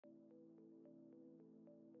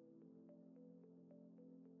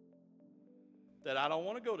that I don't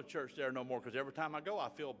want to go to church there no more because every time I go I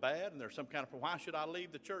feel bad and there's some kind of, why should I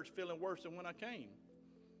leave the church feeling worse than when I came?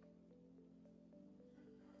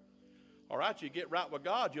 All right, you get right with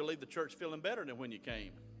God, you'll leave the church feeling better than when you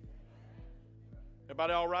came.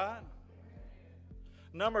 Everybody all right?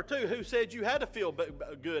 Number two, who said you had to feel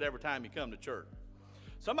good every time you come to church?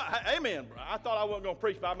 Somebody, amen. I thought I wasn't going to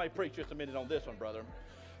preach, but I may preach just a minute on this one, brother.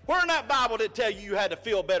 Where in that Bible did it tell you had to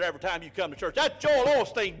feel better every time you come to church? That's Joel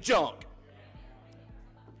Osteen junk.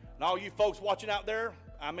 And all you folks watching out there,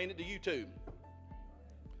 I mean it to you too.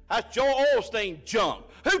 That's Joel Osteen junk.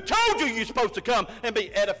 Who told you you're supposed to come and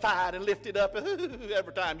be edified and lifted up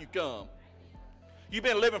every time you come? You've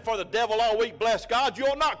been living for the devil all week, bless God. You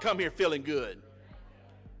ought not come here feeling good.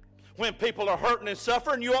 When people are hurting and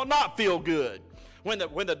suffering, you ought not feel good. When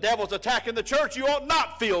the devil's attacking the church, you ought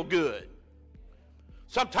not feel good.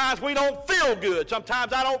 Sometimes we don't feel good.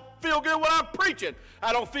 Sometimes I don't feel good when I'm preaching.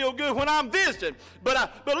 I don't feel good when I'm visiting.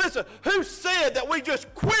 But listen, who said that we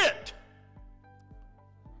just quit?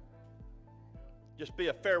 Just be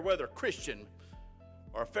a fair weather Christian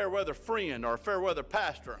or a fair weather friend or a fair weather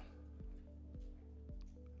pastor.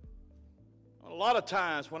 A lot of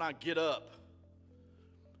times when I get up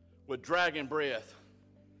with dragon breath,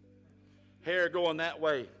 hair going that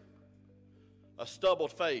way, a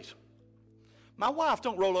stubbled face, my wife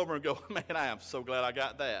don't roll over and go, man, I am so glad I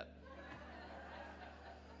got that.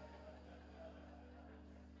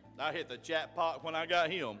 I hit the jackpot when I got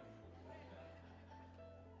him.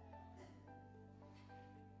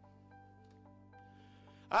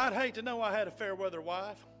 I'd hate to know I had a fair weather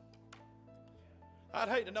wife. I'd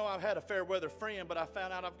hate to know I've had a fair weather friend, but I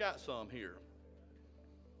found out I've got some here.